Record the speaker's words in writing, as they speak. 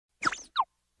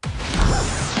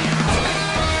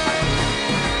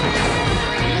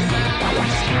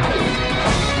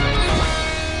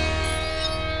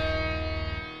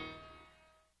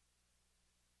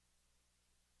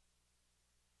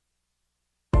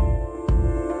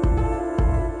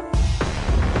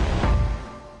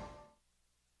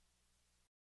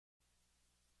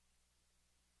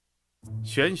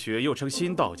玄学又称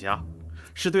新道家，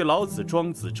是对老子、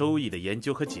庄子、周易的研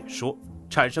究和解说，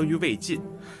产生于魏晋。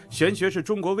玄学是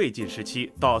中国魏晋时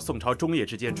期到宋朝中叶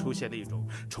之间出现的一种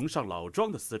崇尚老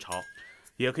庄的思潮，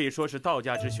也可以说是道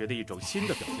家之学的一种新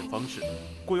的表现方式，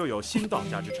故又有新道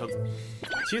家之称。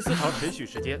其思潮持续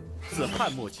时间自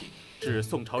汉末起至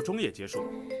宋朝中叶结束。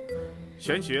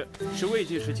玄学是魏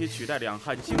晋时期取代两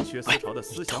汉经学思潮的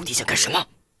思想。到底想干什么？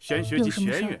玄学即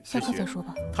玄远之学，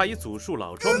它以祖述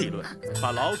老庄理论，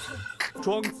把老子、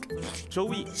庄子、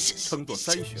周易称作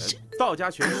三玄。道家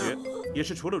玄学也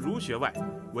是除了儒学外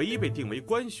唯一被定为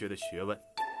官学的学问。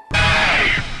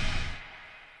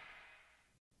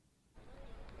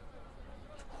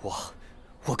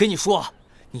我跟你说，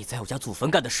你在我家祖坟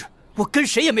干的事，我跟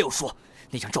谁也没有说。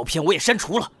那张照片我也删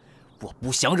除了，我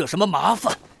不想惹什么麻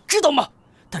烦，知道吗？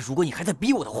但如果你还在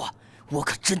逼我的话，我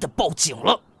可真的报警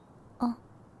了。哦，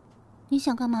你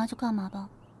想干嘛就干嘛吧，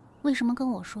为什么跟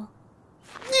我说？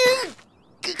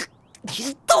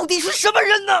你到底是什么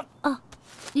人呢？啊，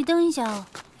你等一下哦，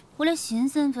我连新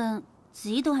身份自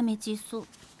己都还没记住。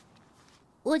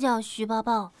我叫徐宝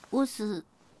宝，我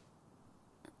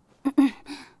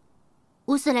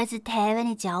是来自台湾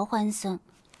的交换生。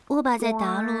我爸在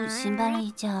大陆新办了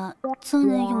一家成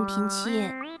人用品企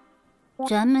业，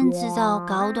专门制造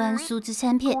高端数字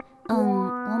产品。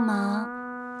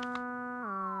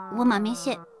我妈没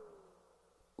写。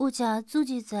我家祖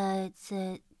籍在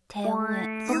台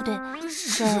湾，哦不对，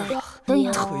等一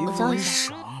下，我找一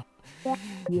下。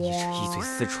你这一嘴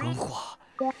四川话，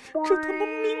这他妈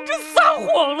明着撒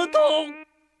谎了都！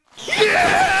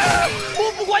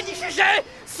我不管你是谁，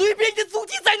随便你的祖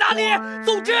籍在哪里，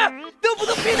总之能不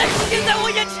能别再出现在我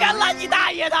眼前了，你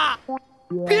大爷的！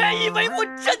别以为我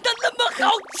真的那么好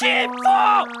欺负！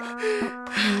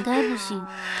应该不行，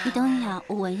你等一下，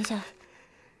我问一下。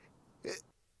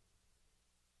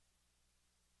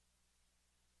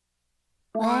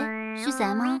喂，是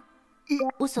三吗？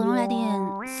我收拢来的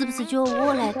人是不是就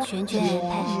我来全权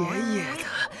安排？爷爷的，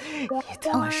你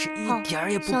他妈是一点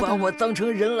也不把我当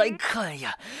成人来看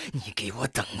呀！你给我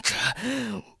等着！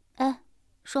哎，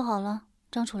说好了，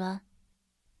张楚岚，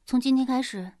从今天开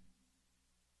始，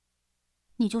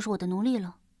你就是我的奴隶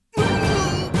了。奴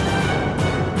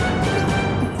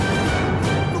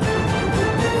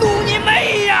你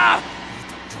妹呀！你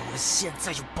等着，我现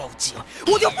在就报警，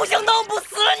我就不想弄不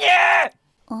死你！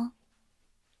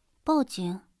报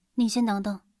警？你先等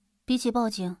等，比起报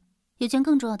警，有件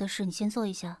更重要的事你先做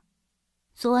一下。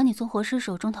昨晚你从活尸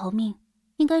手中逃命，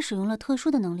应该使用了特殊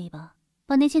的能力吧？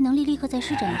把那些能力立刻再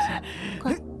施展一下，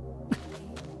快！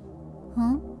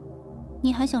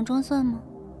你还想装蒜吗？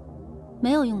没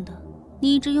有用的，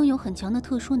你一直拥有很强的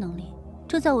特殊能力，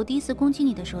这在我第一次攻击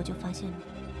你的时候就发现了。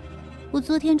我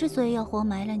昨天之所以要活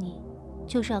埋了你，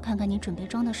就是要看看你准备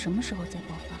装到什么时候再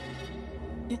爆发。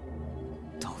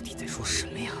到底在说什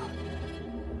么呀？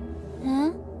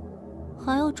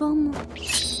还要装吗？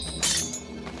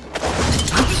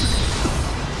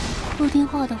不听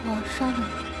话的话，杀了你！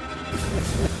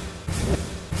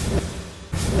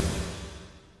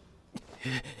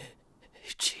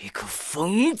这个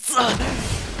疯子！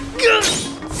就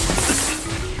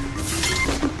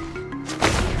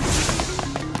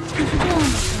是这样的。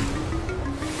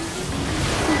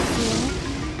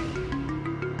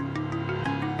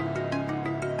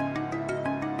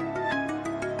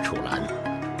楚岚，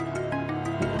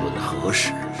无论何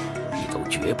时，你都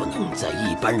绝不能在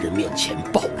一般人面前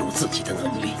暴露自己的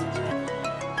能力，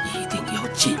一定要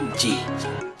谨记。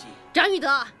张玉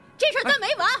德，这事咱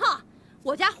没完哈！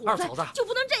我家虎子就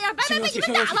不能这样白白被你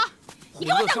们打了！你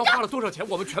给我等着！花了多少钱，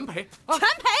我们全赔。全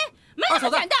赔？没那么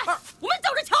简单！我们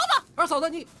等着瞧吧！二嫂子，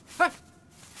你，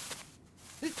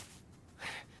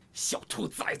小兔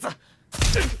崽子！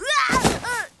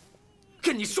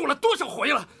跟你说了多少回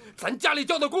了，咱家里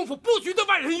教的功夫不许对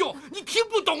外人用，你听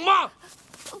不懂吗？爸，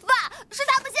是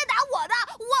他们先打我的，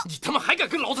你他妈还敢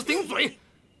跟老子顶嘴？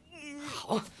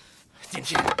好，今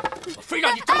天我非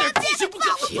让你长点记性不可！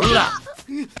行了，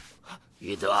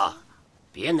玉德，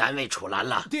别难为楚岚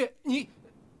了。爹，你，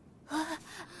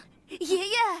爷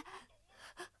爷，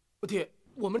爹，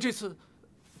我们这次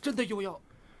真的又要……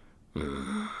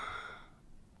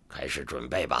开始准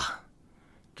备吧。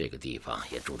这个地方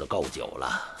也住得够久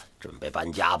了，准备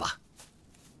搬家吧。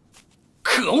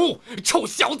可恶，臭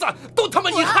小子，都他妈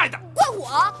你害的！怪我，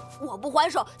我不还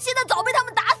手，现在早被他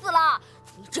们打死了。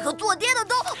你这个做爹的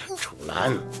都……楚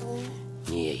岚，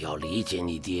你也要理解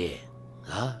你爹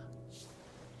啊！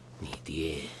你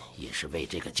爹也是为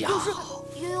这个家好。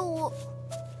爷爷我……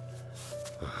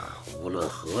无论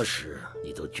何时，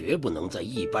你都绝不能在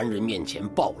一般人面前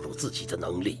暴露自己的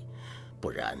能力，不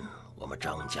然我们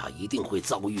张家一定会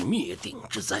遭遇灭顶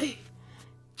之灾，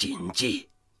谨记。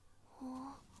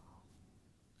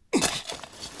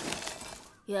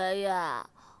爷爷，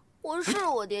我是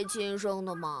我爹亲生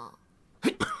的吗？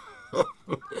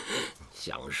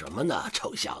想什么呢，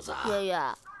臭小子！爷爷，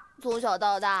从小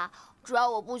到大，只要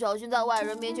我不小心在外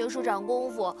人面前施展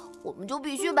功夫，我们就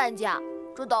必须搬家。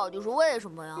这到底是为什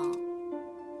么呀？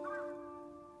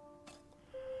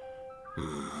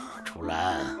楚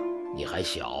岚，你还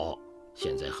小，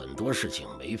现在很多事情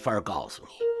没法告诉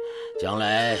你，将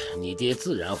来你爹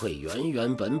自然会原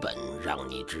原本本让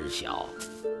你知晓。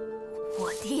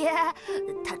我爹，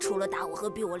他除了打我和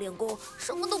逼我练功，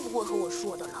什么都不会和我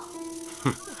说的了。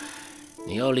哼，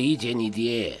你要理解你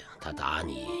爹，他打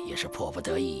你也是迫不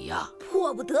得已呀。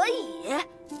迫不得已？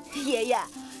爷爷，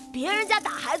别人家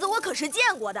打孩子我可是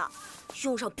见过的，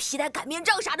用上皮带擀面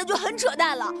杖啥的就很扯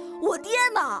淡了。我爹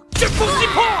呢？见风击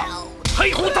破，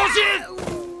黑虎掏心。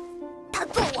他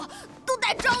揍我都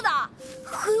带招的，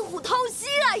黑虎掏心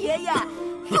啊！爷爷，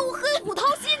用黑虎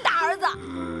掏心打儿子，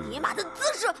尼玛的姿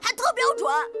势还特标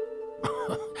准。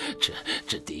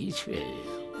这的确。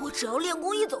我只要练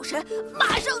功一走神，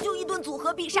马上就一顿组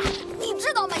合必杀，你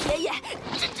知道吗，爷爷？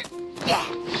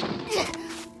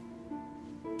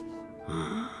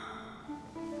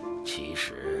其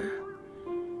实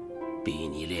逼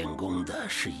你练功的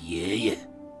是爷爷。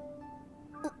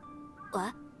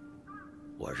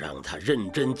我让他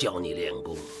认真教你练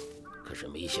功，可是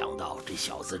没想到这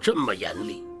小子这么严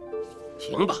厉。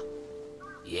行吧，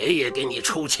爷爷给你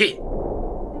出气。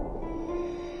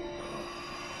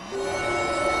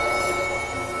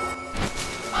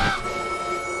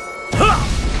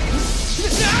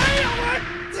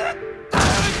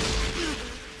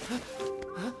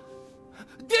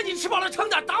爹，你吃饱了撑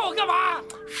的，打我干嘛？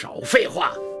少废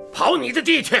话，跑你的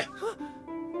地去！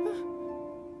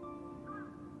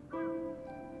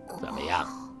怎么样，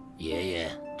爷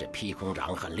爷这劈空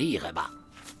掌很厉害吧？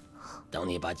等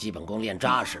你把基本功练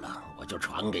扎实了，我就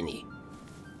传给你。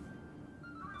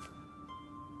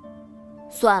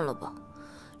算了吧，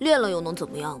练了又能怎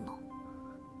么样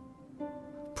呢？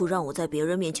不让我在别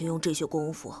人面前用这些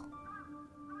功夫，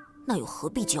那又何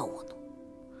必教我呢？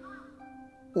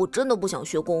我真的不想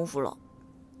学功夫了，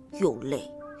又累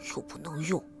又不能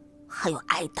用，还要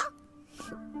挨打。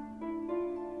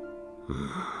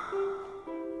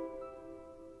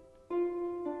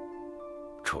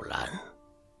楚岚，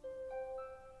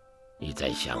你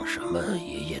在想什么？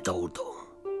爷爷都懂。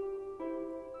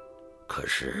可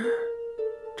是，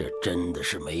这真的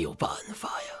是没有办法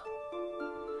呀。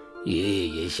爷爷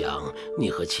也想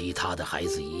你和其他的孩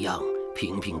子一样，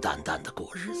平平淡淡的过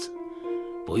日子，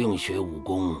不用学武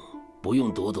功，不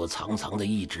用躲躲藏藏的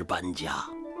一直搬家。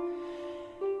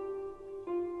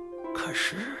可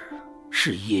是，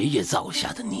是爷爷造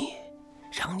下的孽，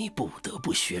让你不得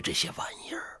不学这些玩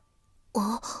意儿。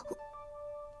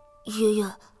爷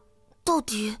爷，到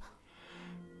底……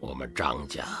我们张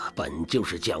家本就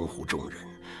是江湖中人，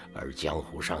而江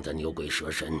湖上的牛鬼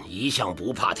蛇神一向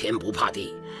不怕天不怕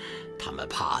地，他们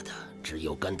怕的只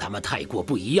有跟他们太过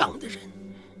不一样的人。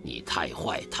你太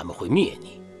坏，他们会灭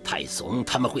你；太怂，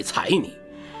他们会踩你；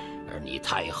而你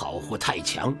太好或太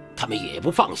强，他们也不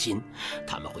放心，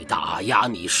他们会打压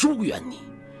你、疏远你。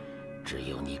只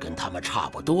有你跟他们差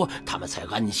不多，他们才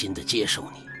安心地接受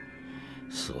你。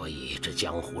所以，这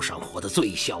江湖上活得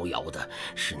最逍遥的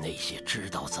是那些知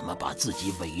道怎么把自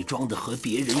己伪装得和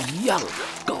别人一样的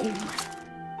高人。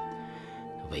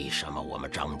为什么我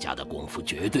们张家的功夫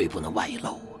绝对不能外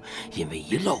露？因为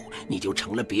一露，你就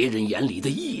成了别人眼里的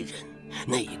异人。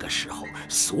那个时候，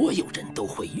所有人都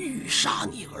会欲杀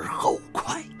你而后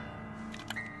快。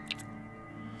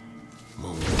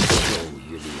木秀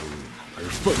于林，而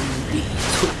风力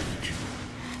摧之。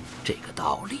这个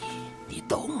道理你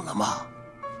懂了吗？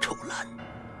楚岚。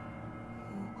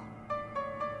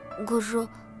可是，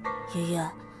爷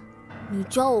爷，你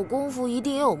教我功夫一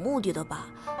定也有目的的吧？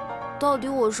到底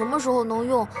我什么时候能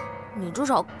用？你至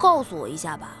少告诉我一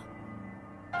下吧。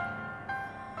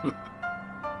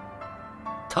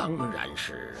当然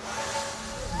是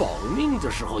保命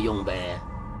的时候用呗，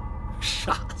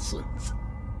傻孙子。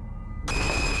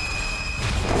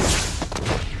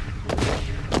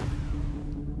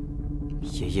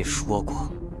爷爷说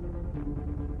过，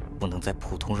不能在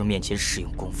普通人面前使用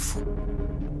功夫。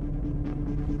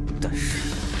但是，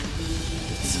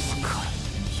你怎么看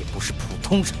也不是普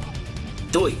通人吧？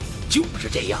对，就是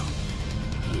这样。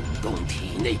引动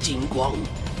体内金光，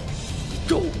以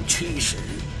宙驱使，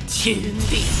天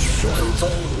地玄宗，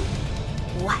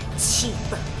万气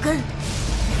本根，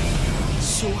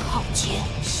修浩劫，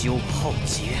修浩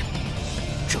劫，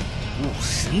正悟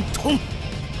神通。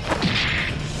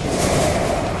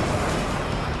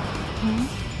嗯，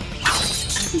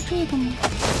是这个吗？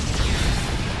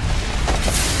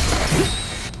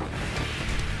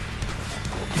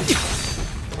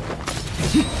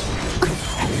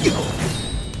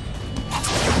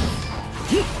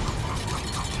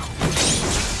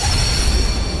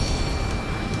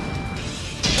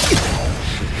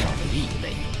世上的异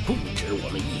类不止我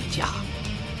们一家，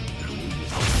如遇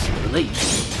到此类事，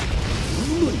无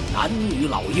论男女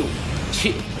老幼，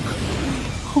切不可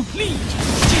犹豫，立即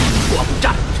金光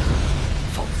站着，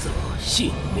否则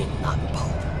性命难保。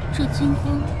这金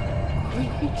光可以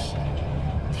护体，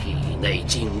体内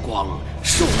金光，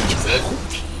守则护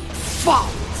体，放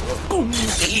则攻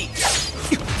敌。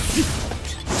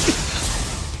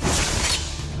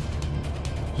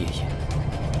爷爷，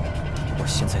我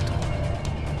现在懂了，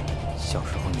小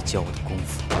时候你教我的功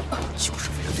夫，就是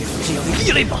为了对付这样的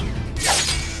异类吗？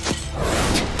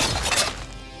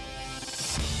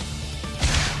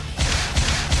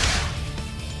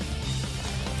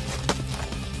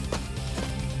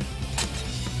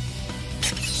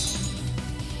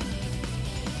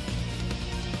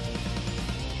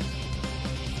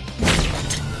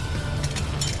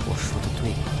我说的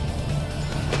对吗？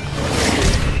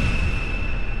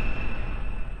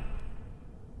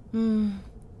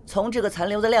从这个残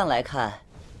留的量来看，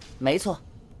没错，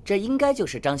这应该就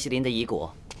是张西林的遗骨。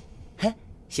嘿，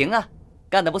行啊，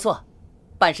干得不错，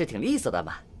办事挺利索的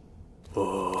嘛。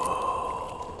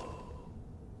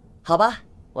好吧，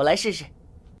我来试试，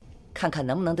看看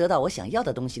能不能得到我想要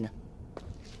的东西呢。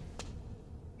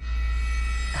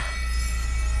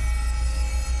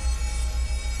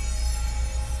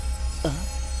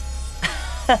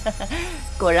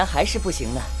果然还是不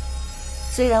行呢。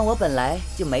虽然我本来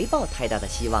就没抱太大的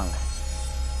希望了，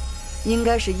应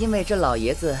该是因为这老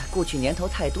爷子过去年头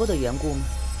太多的缘故吗？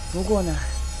不过呢，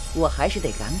我还是得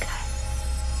感慨，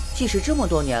即使这么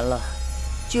多年了，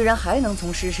居然还能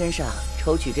从尸身上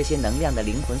抽取这些能量的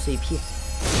灵魂碎片。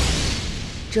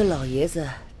这老爷子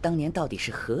当年到底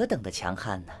是何等的强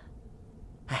悍呢？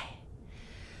哎，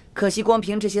可惜光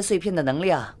凭这些碎片的能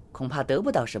量，恐怕得不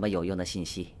到什么有用的信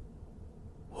息。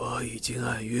我已经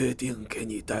按约定给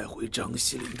你带回张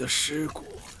西林的尸骨，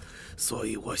所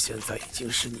以我现在已经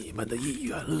是你们的一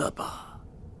员了吧？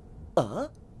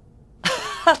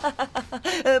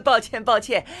抱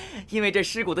歉，因为这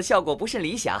尸骨的效果不甚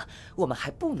理想，我们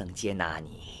还不能接纳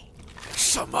你。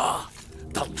什么？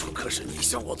当初可是你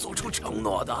向我做出承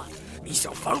诺的，你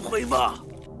想反悔吗？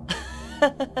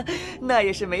那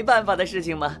也是没办法的事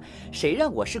情嘛，谁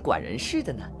让我是管人事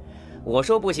的呢？我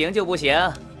说不行就不行，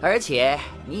而且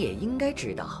你也应该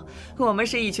知道，我们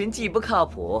是一群既不靠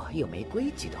谱又没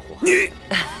规矩的货。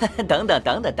你等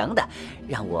等，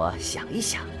让我想一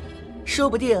想，说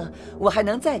不定我还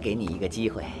能再给你一个机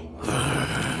会。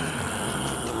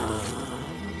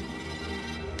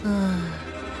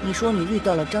你说你遇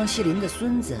到了张西林的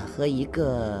孙子和一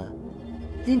个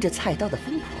拎着菜刀的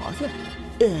疯婆子，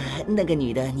那个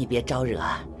女的你别招惹。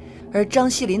而张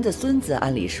西林的孙子，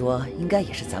按理说应该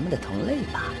也是咱们的同类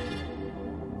吧？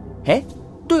哎，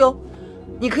对哦，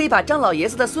你可以把张老爷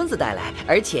子的孙子带来，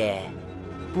而且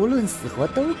不论死活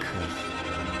都可以。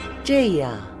这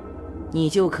样，你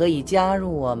就可以加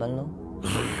入我们喽。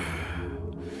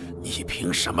你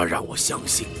凭什么让我相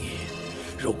信你？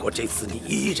如果这次你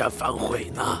依然反悔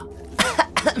呢？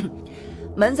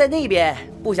门在那边，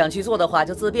不想去做的话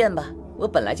就自便吧。我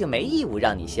本来就没义务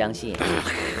让你相信。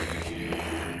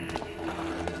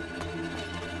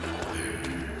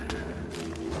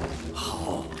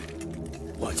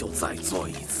我就再做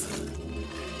一次，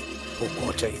不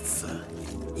过这次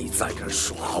你再敢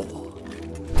耍我，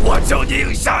我就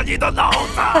拧下你的脑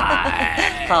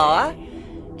袋！好啊，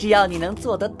只要你能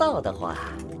做得到的话。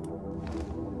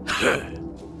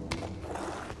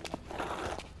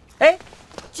哎，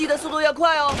记得速度要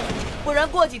快哦，不然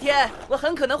过几天我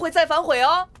很可能会再反悔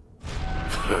哦。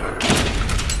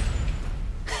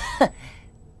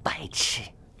白痴！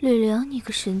吕梁，你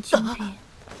个神经病！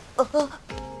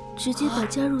直接把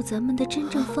加入咱们的真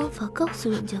正方法告诉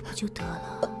人家不就得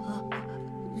了？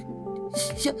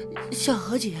小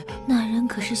何姐，那人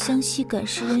可是湘西赶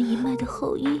尸人一脉的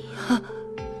后裔呀，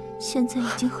现在已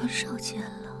经很少见了。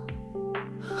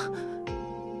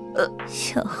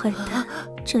小坏蛋，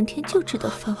整天就知道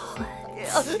犯坏。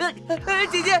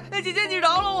姐姐，你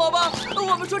饶了我吧！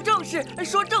我们说正事。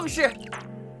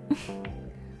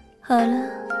好了，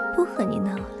不和你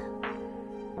闹了。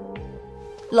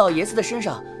老爷子的身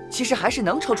上其实还是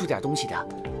能抽出点东西的，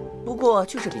不过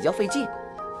就是比较费劲。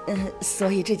所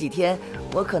以这几天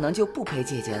我可能就不陪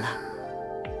姐姐了。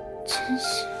真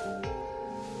是，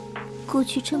过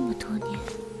去这么多年，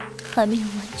还没有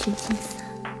完全清散，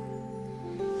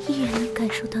依然能感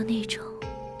受到那种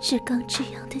至刚至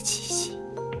阳的气息。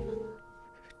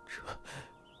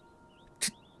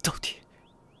这到底，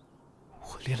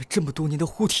我练了这么多年的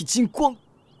护体金光，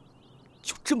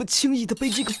就这么轻易的被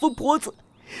这个疯婆子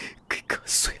给磕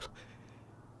碎了？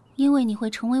因为你会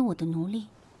成为我的奴隶，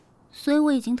所以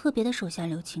我已经特别的手下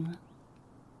留情了。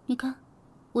你看，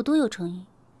我多有诚意，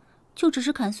就只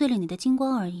是砍碎了你的金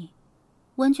光而已，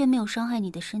完全没有伤害你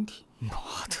的身体。妈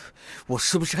的，我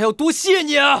是不是还要多谢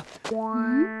你啊？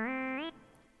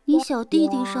你小弟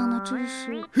弟上的知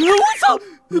识，我操！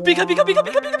别看！这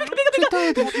到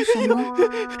底是什么？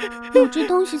有只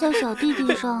东西在小弟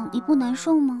弟上，你不难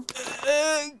受吗？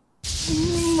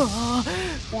妈，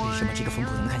为什么这个疯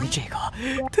婆子能看见这个？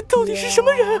他到底是什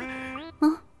么人？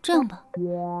啊，这样吧，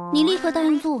你立刻答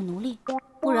应做我奴隶，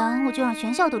不然我就让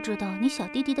全校都知道你小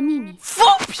弟弟的秘密。放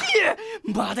屁！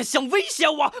妈的，想威胁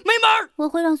我，没门儿！我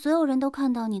会让所有人都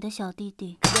看到你的小弟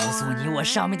弟。告诉你，我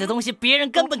上面的东西别人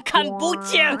根本看不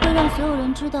见。我会让所有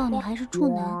人知道你还是处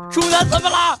男。处男怎么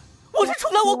了？我是处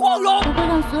男，我光荣。我会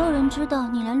让所有人知道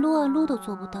你连撸啊撸都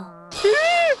做不到。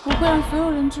我会让所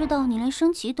有人知道你连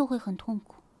升旗都会很痛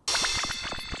苦。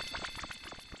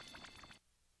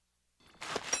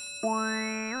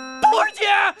波儿姐，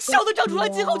小的张楚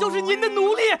岚今后就是您的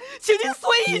奴隶，请您随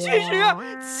意去使，千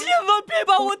万别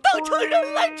把我当成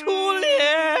人来处理。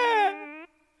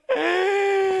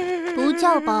不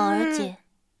叫宝儿姐，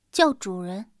叫主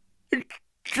人。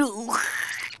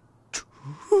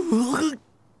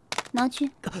拿去。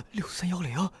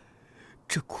6310，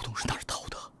这古董是哪儿淘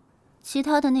的？其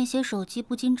他的那些手机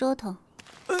不经折腾。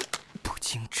不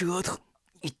经折腾，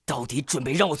你到底准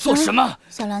备让我做什么？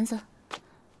小篮子，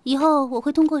以后我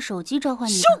会通过手机召唤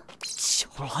你的。小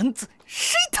篮子？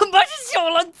谁他妈是小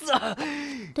篮子？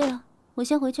对了，我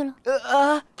先回去了。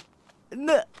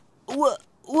那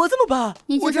我怎么办？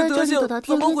你就在这里躲到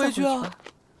天黑再回去啊？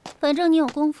反正你有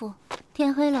功夫，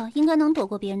天黑了应该能躲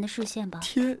过别人的视线吧？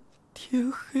天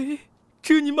黑，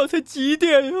这你妈才几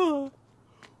点呀？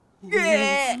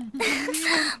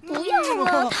不要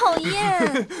了，讨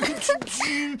厌！有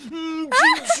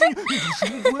什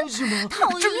么关系吗？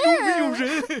讨厌！有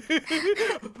人！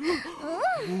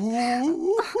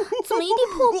怎么一地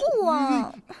破布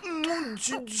啊？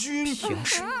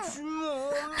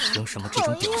凭什么这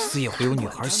种屌丝也会有女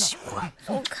孩喜欢？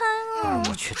走开了！而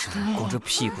我却只能光着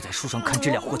屁股在树上看这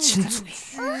俩货亲嘴。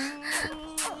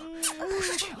不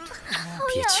是这样的，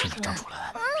别气馁，张楚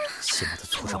岚，现在的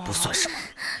挫折不算什么，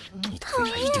你的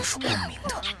未来一定是光明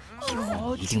的，以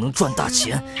后你一定能赚大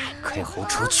钱，开豪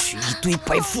车娶一堆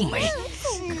白富美，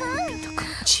你会变得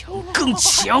更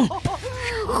强，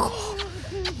然后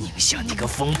拧下那个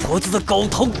疯婆子的狗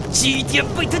头，祭奠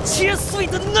被她切碎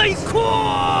的那一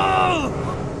刻。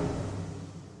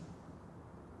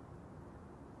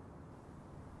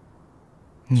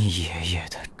你爷爷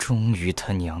的终于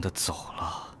他娘的走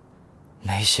了。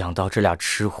没想到这俩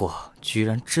吃货居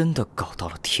然真的搞到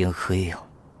了天黑呀！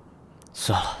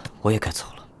算了，我也该走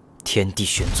了。天地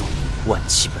玄宗，万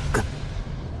气本根。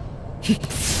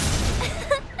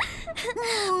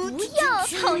不要，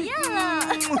讨厌了！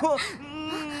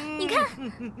你看，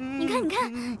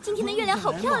今天的月亮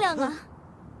好漂亮啊！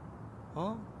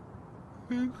啊，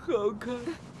很好看。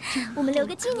我们留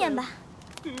个纪念吧。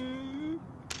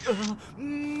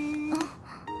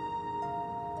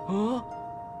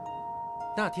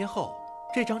那天后，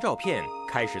这张照片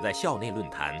开始在校内论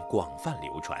坛广泛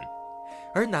流传，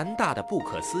而南大的不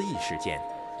可思议事件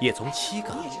也从7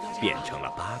个变成了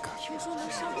8个。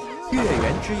月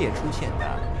圆之夜出现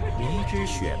的迷之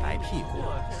雪白屁股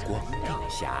光腚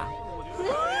侠，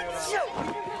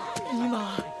尼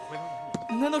玛，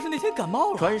难道是那天感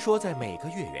冒了？传说在每个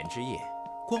月圆之夜，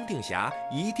光腚侠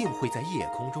一定会在夜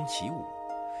空中起舞，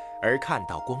而看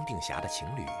到光腚侠的情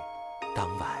侣，当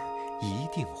晚一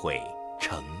定会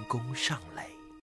成功上垒。